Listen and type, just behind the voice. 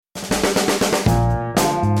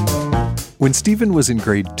When Stephen was in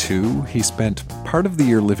grade 2, he spent part of the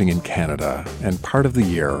year living in Canada and part of the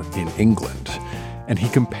year in England. And he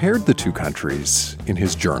compared the two countries in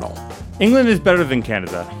his journal. England is better than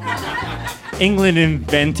Canada. England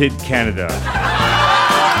invented Canada.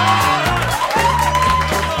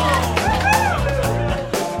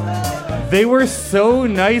 They were so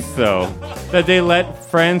nice, though, that they let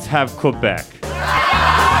France have Quebec.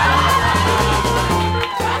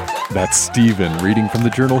 That's Stephen reading from the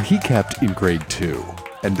journal he kept in grade 2.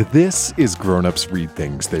 And this is Grown Ups Read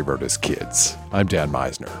Things They Wrote as Kids. I'm Dan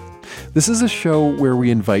Meisner. This is a show where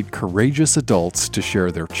we invite courageous adults to share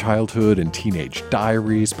their childhood and teenage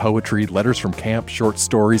diaries, poetry, letters from camp, short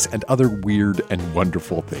stories, and other weird and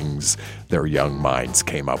wonderful things their young minds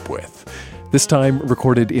came up with. This time,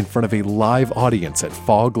 recorded in front of a live audience at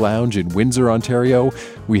Fog Lounge in Windsor, Ontario,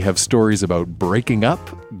 we have stories about breaking up,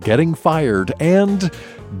 getting fired, and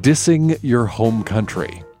dissing your home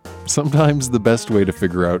country. Sometimes the best way to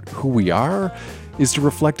figure out who we are is to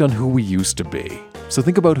reflect on who we used to be. So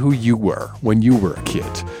think about who you were when you were a kid,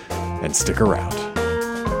 and stick around.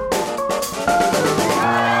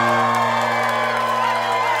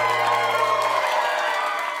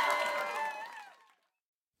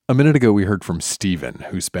 A minute ago, we heard from Stephen,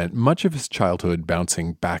 who spent much of his childhood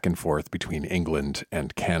bouncing back and forth between England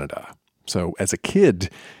and Canada. So as a kid,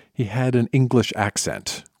 he had an English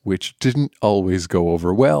accent, which didn't always go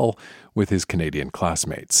over well with his Canadian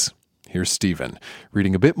classmates. Here's Stephen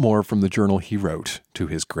reading a bit more from the journal he wrote to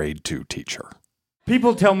his grade 2 teacher.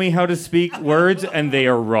 People tell me how to speak words, and they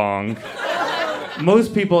are wrong.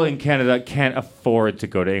 Most people in Canada can't afford to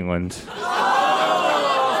go to England.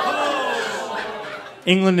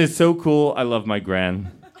 England is so cool, I love my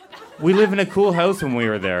gran. We live in a cool house when we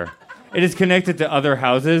were there. It is connected to other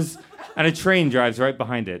houses, and a train drives right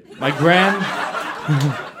behind it. My gran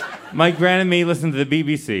and me listen to the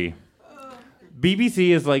BBC. BBC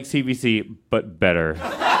is like CBC, but better.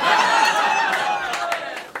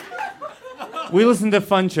 We listen to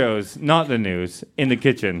fun shows, not the news, in the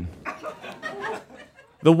kitchen.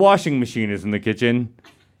 The washing machine is in the kitchen.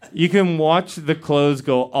 You can watch the clothes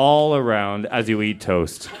go all around as you eat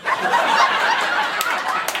toast.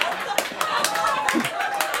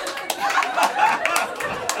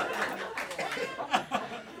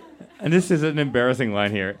 And this is an embarrassing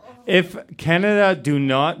line here. If Canada do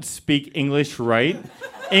not speak English right,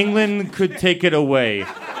 England could take it away.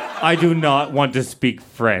 I do not want to speak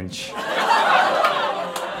French.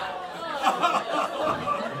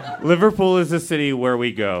 Liverpool is the city where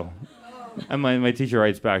we go. And my teacher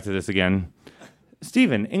writes back to this again.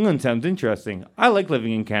 Stephen, England sounds interesting. I like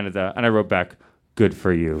living in Canada. And I wrote back, good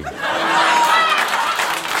for you.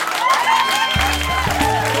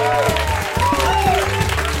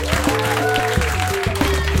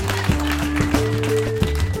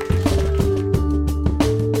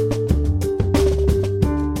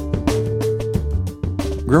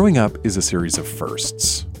 Growing up is a series of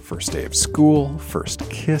firsts. First day of school, first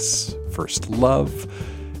kiss, first love.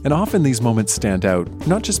 And often these moments stand out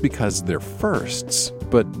not just because they're firsts,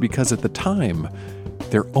 but because at the time,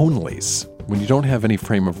 they're onlys. When you don't have any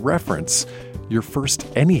frame of reference, your first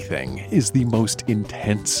anything is the most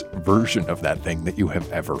intense version of that thing that you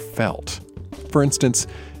have ever felt. For instance,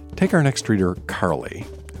 take our next reader, Carly,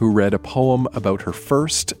 who read a poem about her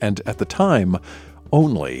first and, at the time,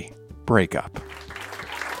 only breakup.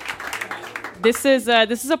 This is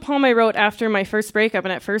a poem I wrote after my first breakup,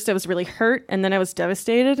 and at first I was really hurt, and then I was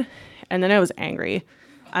devastated, and then I was angry,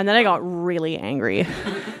 and then I got really angry,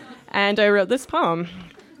 and I wrote this poem.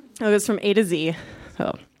 It was from A to Z.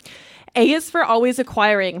 So, A is for always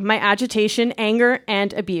acquiring my agitation, anger,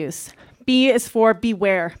 and abuse. B is for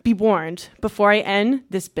beware, be warned, before I end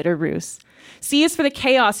this bitter ruse. C is for the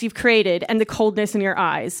chaos you've created and the coldness in your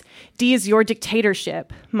eyes. D is your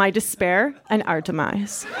dictatorship, my despair, and our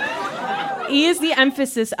demise. E is the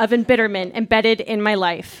emphasis of embitterment embedded in my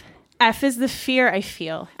life. F is the fear I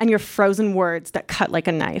feel and your frozen words that cut like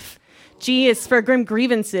a knife. G is for grim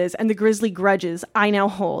grievances and the grisly grudges I now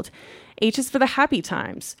hold. H is for the happy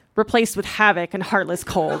times, replaced with havoc and heartless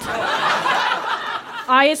cold.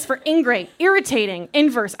 I is for ingrate, irritating,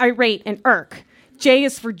 inverse, irate, and irk. J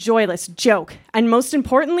is for joyless, joke, and most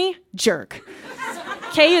importantly, jerk.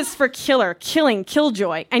 K is for killer, killing,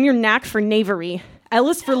 killjoy, and your knack for knavery. L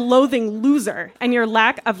is for loathing, loser, and your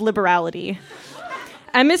lack of liberality.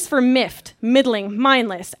 M is for miffed, middling,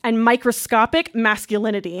 mindless, and microscopic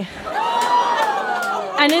masculinity.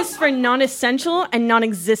 N is for non-essential and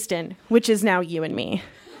non-existent, which is now you and me.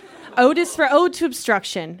 O is for ode to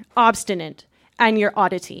obstruction, obstinate, and your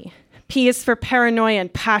oddity. P is for paranoia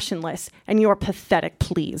and passionless, and your pathetic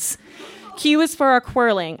pleas. Q is for our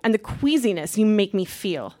quarreling and the queasiness you make me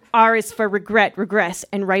feel. R is for regret, regress,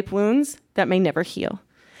 and ripe wounds that may never heal.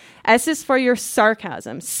 S is for your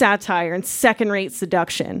sarcasm, satire, and second-rate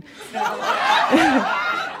seduction.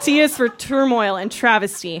 T is for turmoil and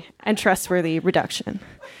travesty and trustworthy reduction.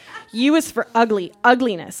 U is for ugly,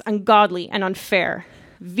 ugliness, ungodly, and unfair.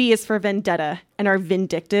 V is for vendetta and our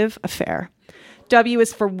vindictive affair. W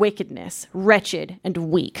is for wickedness, wretched, and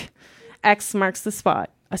weak. X marks the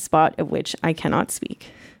spot, a spot of which I cannot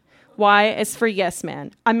speak. Y is for yes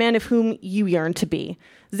man, a man of whom you yearn to be.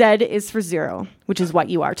 Z is for zero, which is what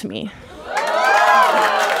you are to me.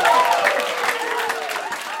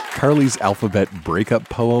 Carly's alphabet breakup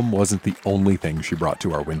poem wasn't the only thing she brought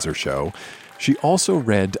to our Windsor show. She also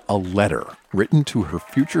read a letter written to her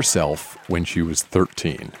future self when she was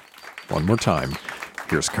 13. One more time,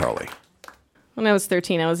 here's Carly. When I was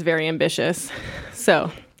 13, I was very ambitious.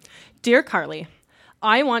 So, dear Carly,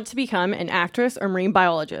 I want to become an actress or marine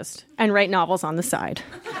biologist and write novels on the side.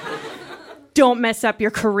 Don't mess up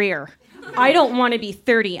your career. I don't want to be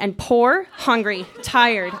 30 and poor, hungry,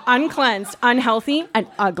 tired, uncleansed, unhealthy, and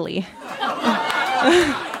ugly.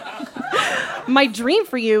 My dream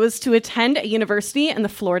for you is to attend a university in the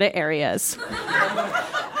Florida areas.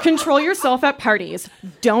 Control yourself at parties.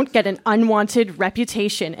 Don't get an unwanted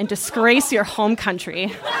reputation and disgrace your home country.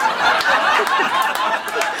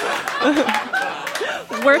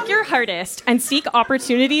 Work your hardest and seek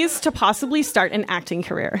opportunities to possibly start an acting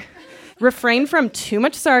career. Refrain from too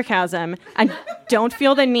much sarcasm and don't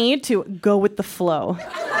feel the need to go with the flow.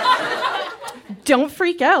 Don't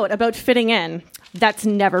freak out about fitting in. That's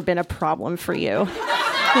never been a problem for you.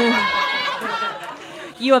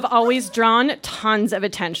 You have always drawn tons of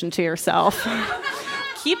attention to yourself.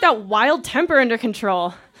 Keep that wild temper under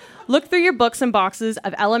control. Look through your books and boxes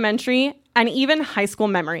of elementary and even high school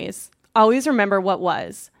memories. Always remember what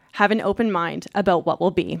was. Have an open mind about what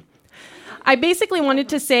will be. I basically wanted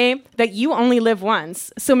to say that you only live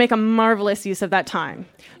once, so make a marvelous use of that time.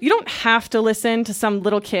 You don't have to listen to some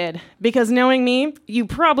little kid, because knowing me, you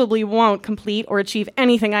probably won't complete or achieve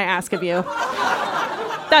anything I ask of you.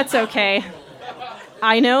 That's okay.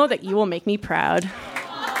 I know that you will make me proud.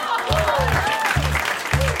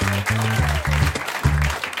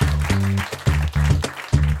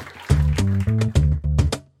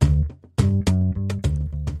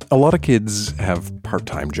 A lot of kids have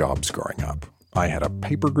part-time jobs growing up. I had a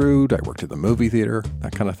paper route, I worked at the movie theater,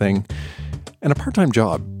 that kind of thing. And a part-time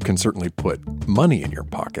job can certainly put money in your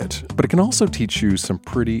pocket, but it can also teach you some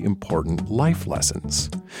pretty important life lessons.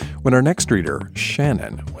 When our next reader,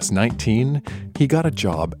 Shannon, was 19, he got a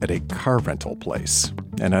job at a car rental place.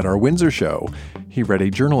 And at our Windsor show, he read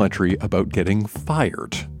a journal entry about getting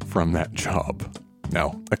fired from that job.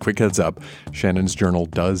 Now, a quick heads up, Shannon's journal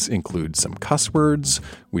does include some cuss words,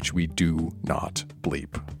 which we do not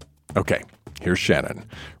bleep. Okay, here's Shannon,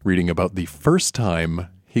 reading about the first time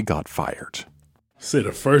he got fired. Say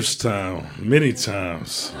the first time, many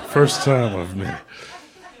times. First time of many.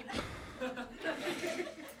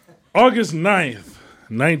 August 9th,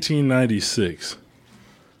 1996.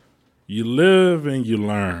 You live and you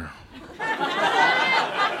learn.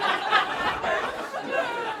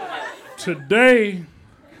 Today,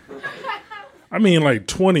 I mean like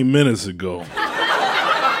 20 minutes ago,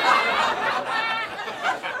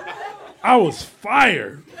 I was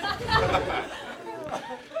fired.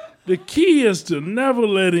 The key is to never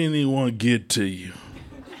let anyone get to you.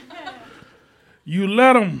 You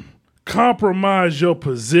let them compromise your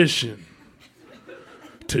position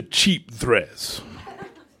to cheap threats.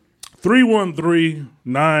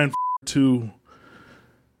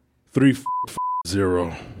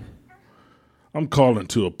 313-942-340. I'm calling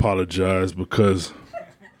to apologize because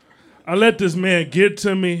I let this man get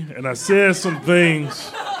to me and I said some things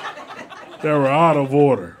that were out of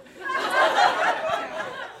order.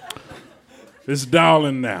 It's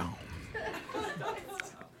dialing now.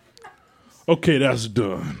 Okay, that's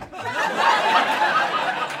done.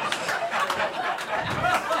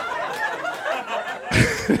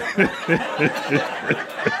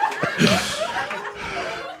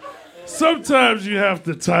 Sometimes you have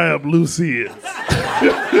to tie up loose ends.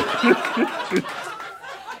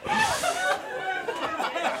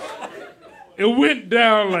 It went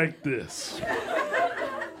down like this.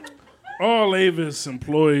 All Avis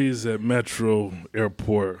employees at Metro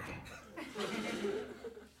Airport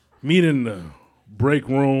meet in the break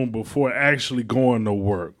room before actually going to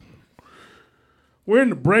work. We're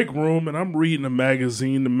in the break room and I'm reading a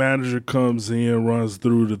magazine. The manager comes in, runs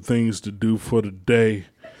through the things to do for the day.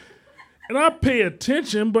 And I pay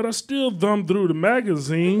attention, but I still thumb through the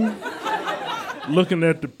magazine, looking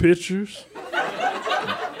at the pictures.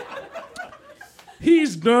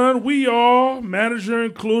 He's done. We all, manager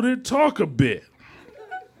included, talk a bit.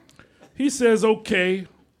 He says, okay,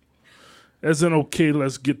 as in, okay,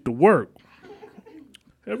 let's get to work.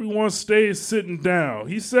 Everyone stays sitting down.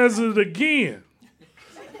 He says it again.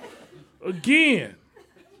 Again.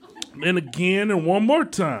 And again and one more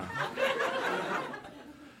time.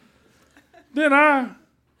 Then I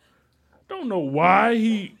don't know why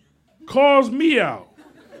he calls me out.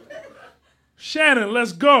 Shannon,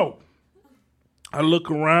 let's go. I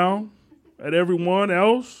look around at everyone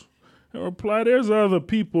else and reply, there's other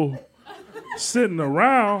people sitting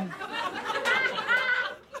around.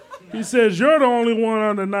 He says, you're the only one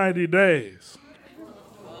under 90 days.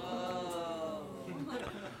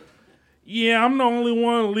 Yeah, I'm the only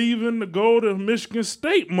one leaving to go to Michigan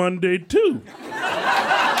State Monday, too.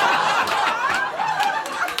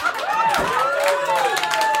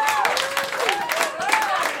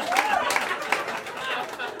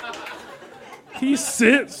 He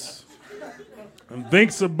sits and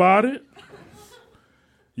thinks about it.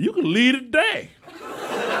 You can leave today.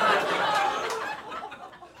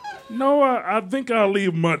 No, I think I'll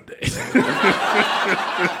leave Monday.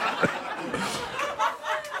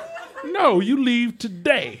 No, you leave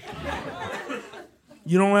today.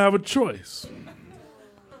 You don't have a choice.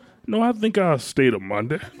 No, I think I'll stay to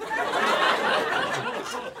Monday.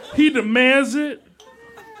 He demands it.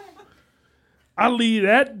 I leave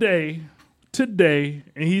that day, today,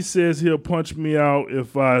 and he says he'll punch me out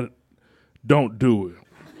if I don't do it.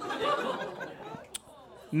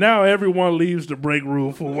 Now everyone leaves the break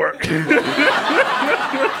room for work.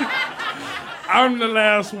 I'm the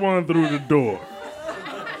last one through the door.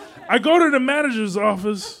 I go to the manager's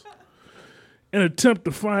office and attempt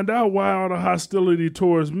to find out why all the hostility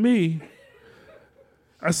towards me.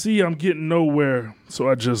 I see I'm getting nowhere, so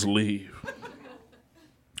I just leave.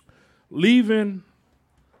 Leaving,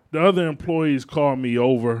 the other employees call me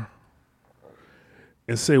over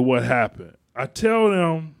and say what happened. I tell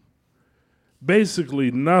them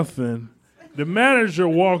basically nothing. The manager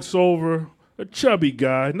walks over, a chubby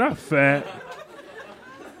guy, not fat,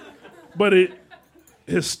 but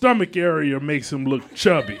his stomach area makes him look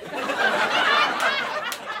chubby.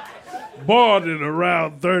 Bald at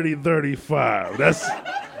around 30, 35. That's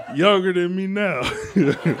younger than me now.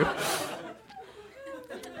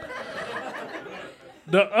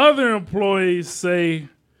 The other employees say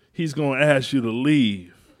he's going to ask you to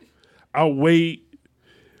leave. I wait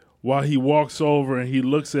while he walks over and he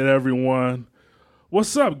looks at everyone.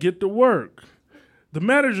 What's up? Get to work. The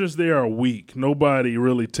managers there are weak. Nobody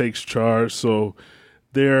really takes charge, so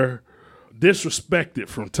they're disrespected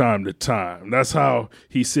from time to time. That's how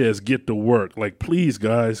he says get to work. Like, please,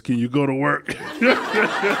 guys, can you go to work?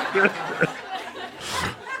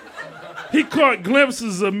 He caught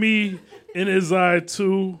glimpses of me in his eye,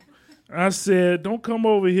 too. I said, don't come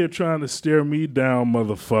over here trying to stare me down,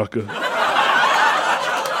 motherfucker.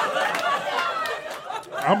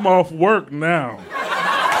 I'm off work now.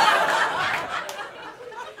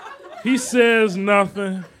 He says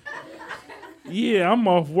nothing. Yeah, I'm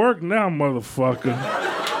off work now, motherfucker.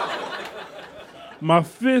 My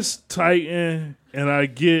fists tighten and I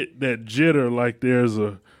get that jitter like there's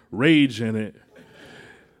a rage in it.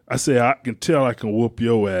 I say, I can tell I can whoop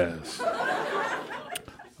your ass.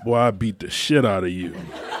 Boy, I beat the shit out of you.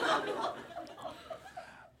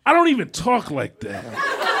 I don't even talk like that.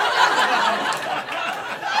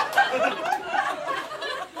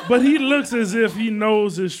 But he looks as if he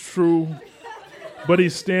knows it's true, but he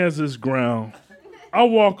stands his ground. I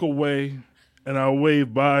walk away and I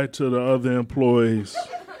wave bye to the other employees.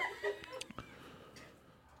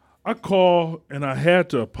 I called and I had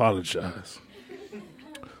to apologize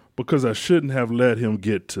because I shouldn't have let him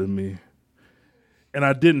get to me. And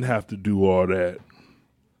I didn't have to do all that.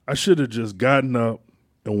 I should have just gotten up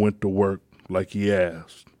and went to work like he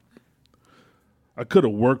asked. I could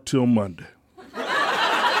have worked till Monday.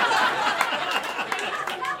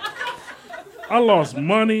 I lost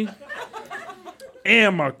money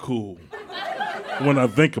and my cool when I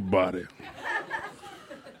think about it.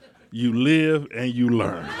 You live and you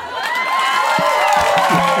learn.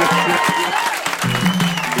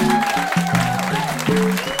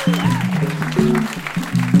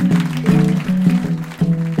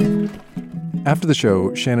 After the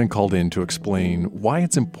show, Shannon called in to explain why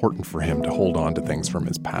it's important for him to hold on to things from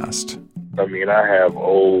his past. I mean, I have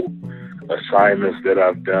old assignments that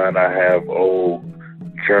I've done. I have old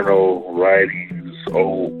journal writings,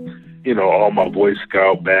 old, all my Boy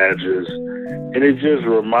Scout badges. And it just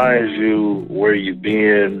reminds you where you've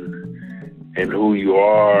been and who you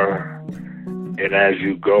are. And as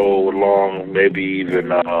you go along, maybe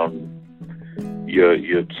even,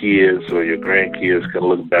 your kids or your grandkids can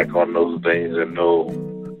look back on those things and know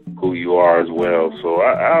who you are as well. So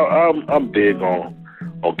I'm big on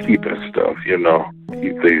keeping stuff,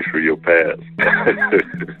 keep things for your past.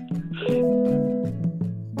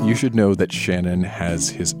 You should know that Shannon has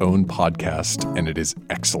his own podcast, and it is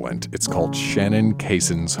excellent. It's called Shannon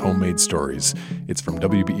Kaysen's Homemade Stories. It's from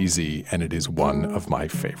WBEZ, and it is one of my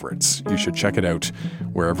favorites. You should check it out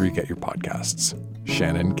wherever you get your podcasts.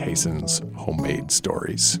 Shannon Kaysen's Homemade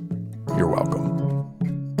Stories. You're welcome.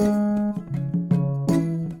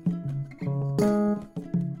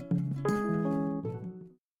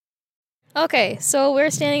 Okay, so we're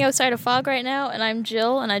standing outside of Fog right now, and I'm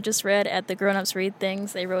Jill, and I just read at the Grown Ups Read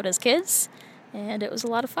Things they wrote as kids, and it was a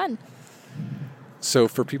lot of fun. So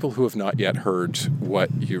for people who have not yet heard what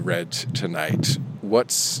you read tonight,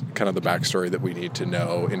 what's kind of the backstory that we need to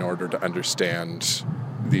know in order to understand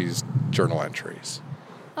these journal entries?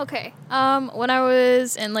 Okay, when I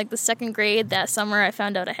was in the second grade that summer, I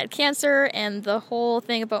found out I had cancer, and the whole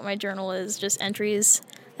thing about my journal is just entries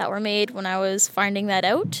that were made when I was finding that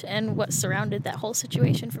out and what surrounded that whole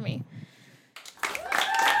situation for me.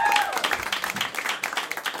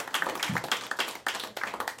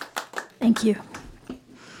 Thank you.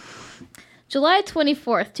 July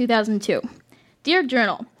 24th, 2002. Dear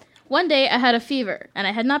Journal, one day I had a fever and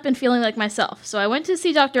I had not been feeling like myself, so I went to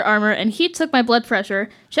see Dr. Armour and he took my blood pressure,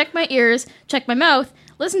 checked my ears, checked my mouth,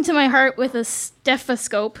 listened to my heart with a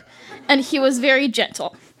stethoscope, and he was very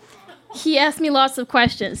gentle. He asked me lots of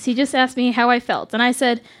questions. He just asked me how I felt, and I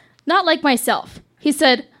said, not like myself. He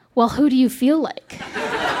said, well, who do you feel like?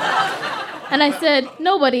 And I said,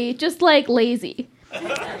 nobody, just lazy.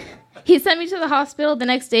 He sent me to the hospital the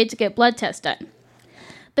next day to get blood tests done.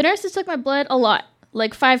 The nurses took my blood a lot,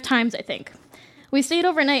 5 times, I think. We stayed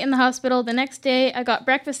overnight in the hospital. The next day, I got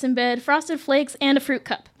breakfast in bed, Frosted Flakes, and a fruit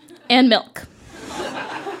cup. And milk.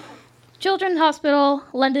 Children's Hospital,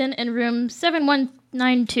 London, in room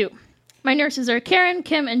 7192. My nurses are Karen,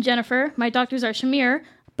 Kim, and Jennifer. My doctors are Shamir,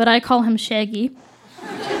 but I call him Shaggy.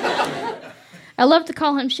 I love to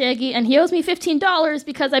call him Shaggy, and he owes me $15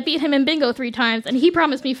 because I beat him in bingo 3 times, and he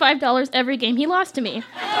promised me $5 every game he lost to me.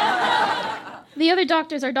 The other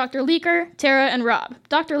doctors are Dr. Leaker, Tara, and Rob.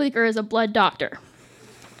 Dr. Leaker is a blood doctor.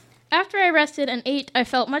 After I rested and ate, I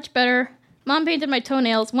felt much better. Mom painted my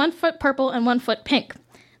toenails 1 foot purple and 1 foot pink.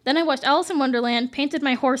 Then I watched Alice in Wonderland, painted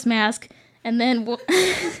my horse mask, and then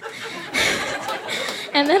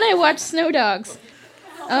I watched Snow Dogs.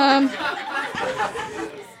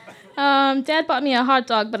 Dad bought me a hot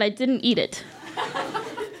dog, but I didn't eat it.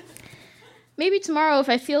 Maybe tomorrow, if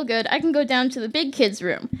I feel good, I can go down to the big kids'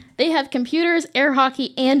 room. They have computers, air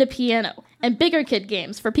hockey, and a piano, and bigger kid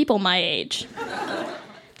games for people my age.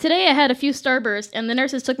 Today I had a few starbursts, and the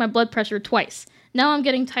nurses took my blood pressure twice. Now I'm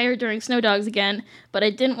getting tired during Snow Dogs again, but I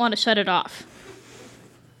didn't want to shut it off.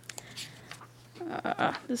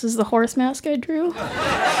 This is the horse mask I drew.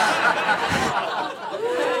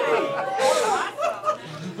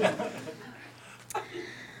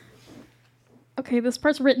 Okay, this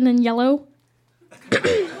part's written in yellow.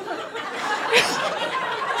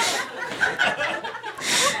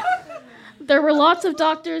 There were lots of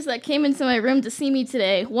doctors that came into my room to see me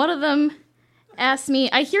today. One of them asked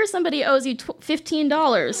me, I hear somebody owes you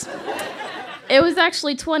 $15. It was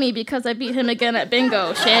actually $20 because I beat him again at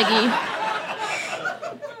bingo, Shaggy.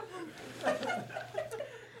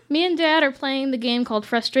 Me and Dad are playing the game called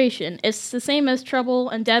Frustration. It's the same as Trouble,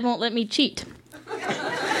 and Dad won't let me cheat.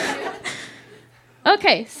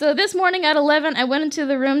 Okay, so this morning at 11, I went into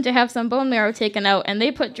the room to have some bone marrow taken out, and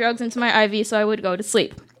they put drugs into my IV so I would go to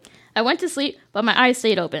sleep. I went to sleep, but my eyes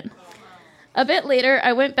stayed open. A bit later,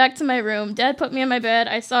 I went back to my room. Dad put me in my bed.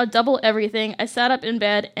 I saw double everything. I sat up in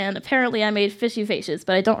bed, and apparently I made fishy faces,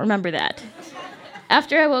 but I don't remember that.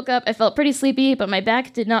 After I woke up, I felt pretty sleepy, but my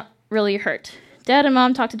back did not really hurt. Dad and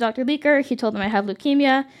Mom talked to Dr. Leaker. He told them I have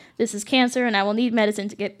leukemia. This is cancer, and I will need medicine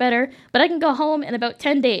to get better, but I can go home in about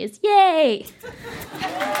 10 days. Yay!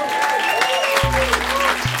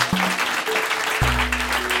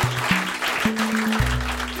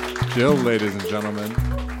 Jill, ladies and gentlemen.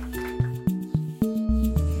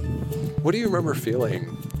 What do you remember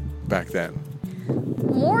feeling back then?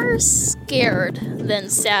 More scared than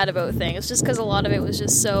sad about things, just because a lot of it was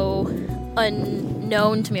just so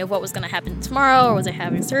unknown to me of what was going to happen tomorrow, or was I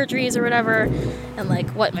having surgeries or whatever, and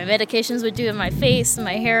what my medications would do in my face and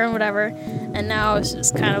my hair and whatever. And now it's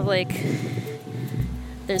just kind of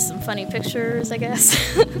there's some funny pictures, I guess.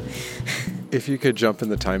 If you could jump in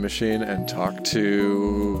the time machine and talk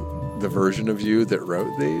to the version of you that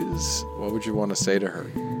wrote these, what would you want to say to her?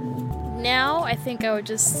 now I think I would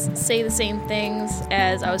just say the same things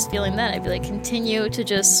as I was feeling then. I'd be like, continue to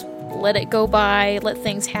just let it go by, let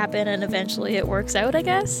things happen, and eventually it works out, I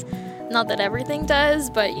guess. Not that everything does,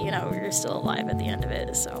 but, you're still alive at the end of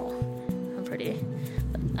it, so I'm pretty...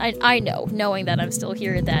 I know, knowing that I'm still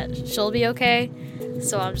here, that she'll be okay.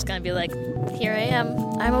 So I'm just gonna be like, here I am.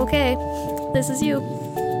 I'm okay. This is you.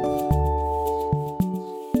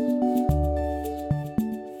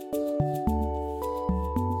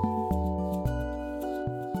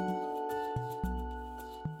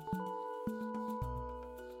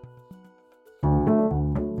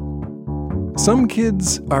 Some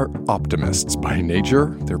kids are optimists by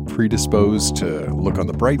nature. They're predisposed to look on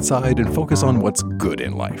the bright side and focus on what's good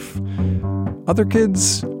in life. Other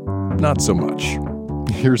kids, not so much.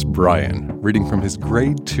 Here's Brian reading from his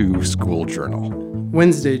grade 2 school journal.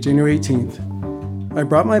 Wednesday, January 18th. I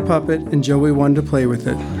brought my puppet and Joey wanted to play with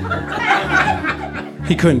it.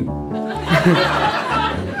 He couldn't.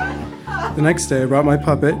 The next day I brought my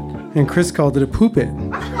puppet and Chris called it a poop-it.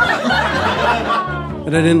 And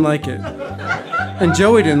I didn't like it. And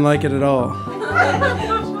Joey didn't like it at all.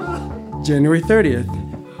 January 30th.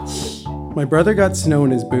 My brother got snow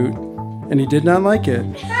in his boot, and he did not like it.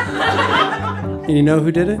 And you know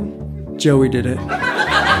who did it? Joey did it.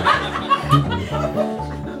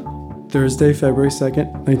 Thursday, February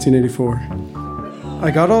 2nd, 1984.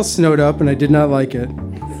 I got all snowed up, and I did not like it.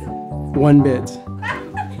 One bit.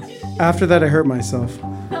 After that, I hurt myself.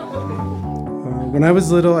 When I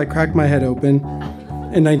was little, I cracked my head open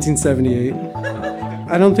in 1978.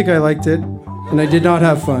 I don't think I liked it, and I did not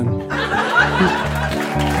have fun.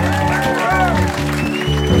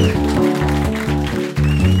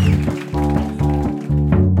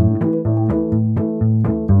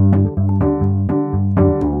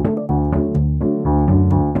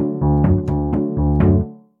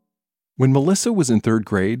 When Melissa was in 3rd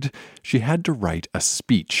grade, she had to write a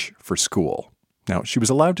speech for school. Now, she was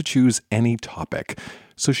allowed to choose any topic,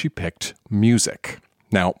 so she picked music.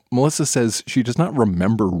 Now, Melissa says she does not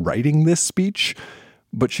remember writing this speech,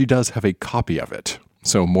 but she does have a copy of it.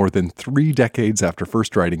 So more than 3 decades after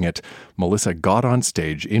first writing it, Melissa got on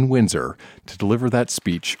stage in Windsor to deliver that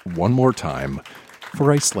speech one more time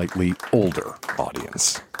for a slightly older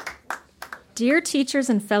audience. Dear teachers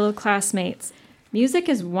and fellow classmates, music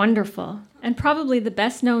is wonderful and probably the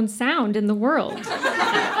best-known sound in the world.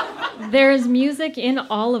 There is music in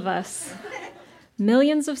all of us.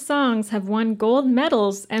 Millions of songs have won gold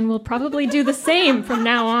medals and will probably do the same from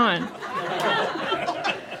now on.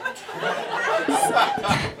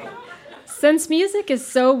 Since music is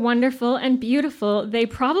so wonderful and beautiful, they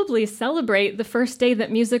probably celebrate the first day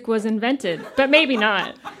that music was invented, but maybe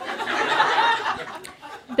not.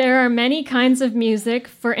 There are many kinds of music.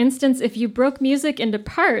 For instance, if you broke music into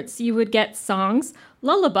parts, you would get songs,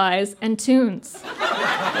 lullabies, and tunes.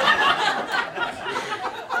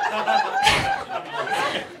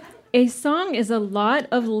 A song is a lot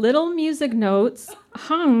of little music notes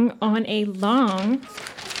hung on a long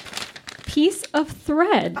piece of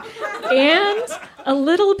thread and a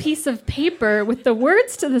little piece of paper with the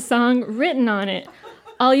words to the song written on it.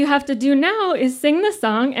 All you have to do now is sing the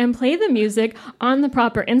song and play the music on the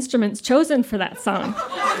proper instruments chosen for that song.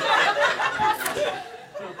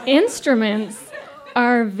 Instruments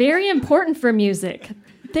are very important for music.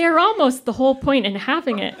 They're almost the whole point in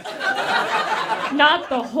having it. Not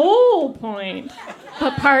the whole point,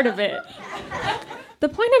 but part of it. The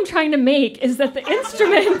point I'm trying to make is that the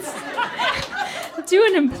instruments do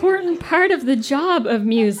an important part of the job of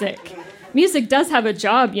music. Music does have a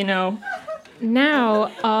job, you know.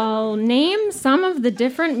 Now, I'll name some of the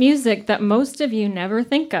different music that most of you never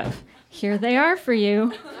think of. Here they are for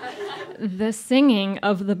you. The singing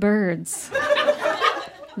of the birds.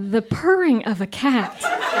 The purring of a cat.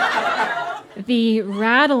 The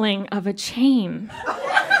rattling of a chain.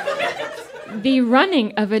 The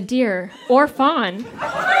running of a deer or fawn.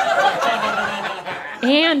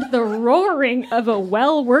 And the roaring of a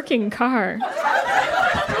well-working car.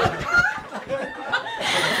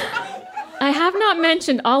 I have not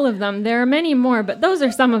mentioned all of them. There are many more, but those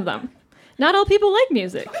are some of them. Not all people like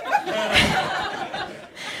music.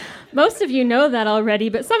 Most of you know that already,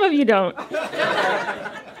 but some of you don't.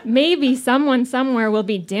 Maybe someone somewhere will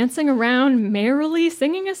be dancing around merrily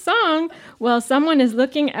singing a song while someone is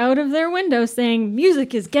looking out of their window saying,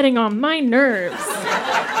 "Music is getting on my nerves."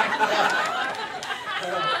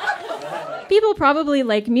 People probably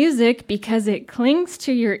like music because it clings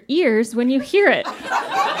to your ears when you hear it.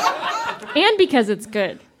 And because it's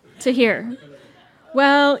good to hear.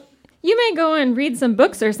 Well, you may go and read some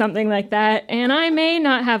books or something like that, and I may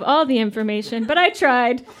not have all the information, but I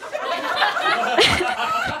tried.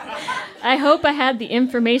 I hope I had the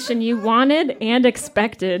information you wanted and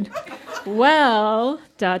expected. Well, ...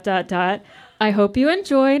 I hope you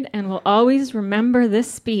enjoyed and will always remember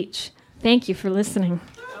this speech. Thank you for listening.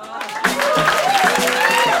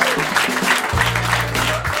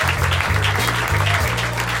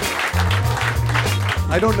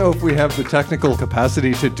 I don't know if we have the technical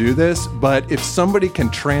capacity to do this, but if somebody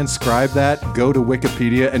can transcribe that, go to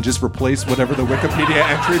Wikipedia and just replace whatever the Wikipedia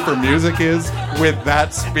entry for music is with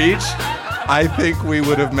that speech, I think we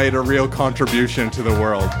would have made a real contribution to the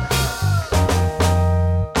world.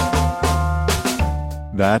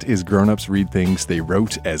 That is Grown Ups Read Things They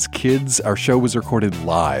Wrote as Kids. Our show was recorded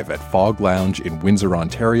live at Fog Lounge in Windsor,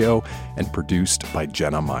 Ontario, and produced by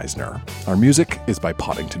Jenna Meisner. Our music is by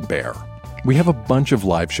Poddington Bear. We have a bunch of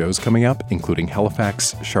live shows coming up, including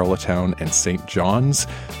Halifax, Charlottetown, and St. John's,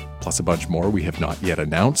 plus a bunch more we have not yet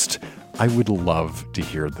announced. I would love to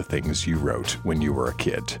hear the things you wrote when you were a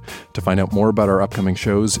kid. To find out more about our upcoming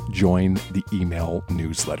shows, join the email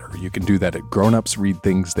newsletter. You can do that at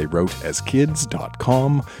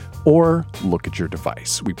grownupsreadthingsttheywroteaskids.com or look at your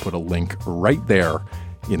device. We put a link right there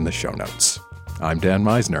in the show notes. I'm Dan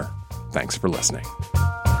Meisner. Thanks for listening.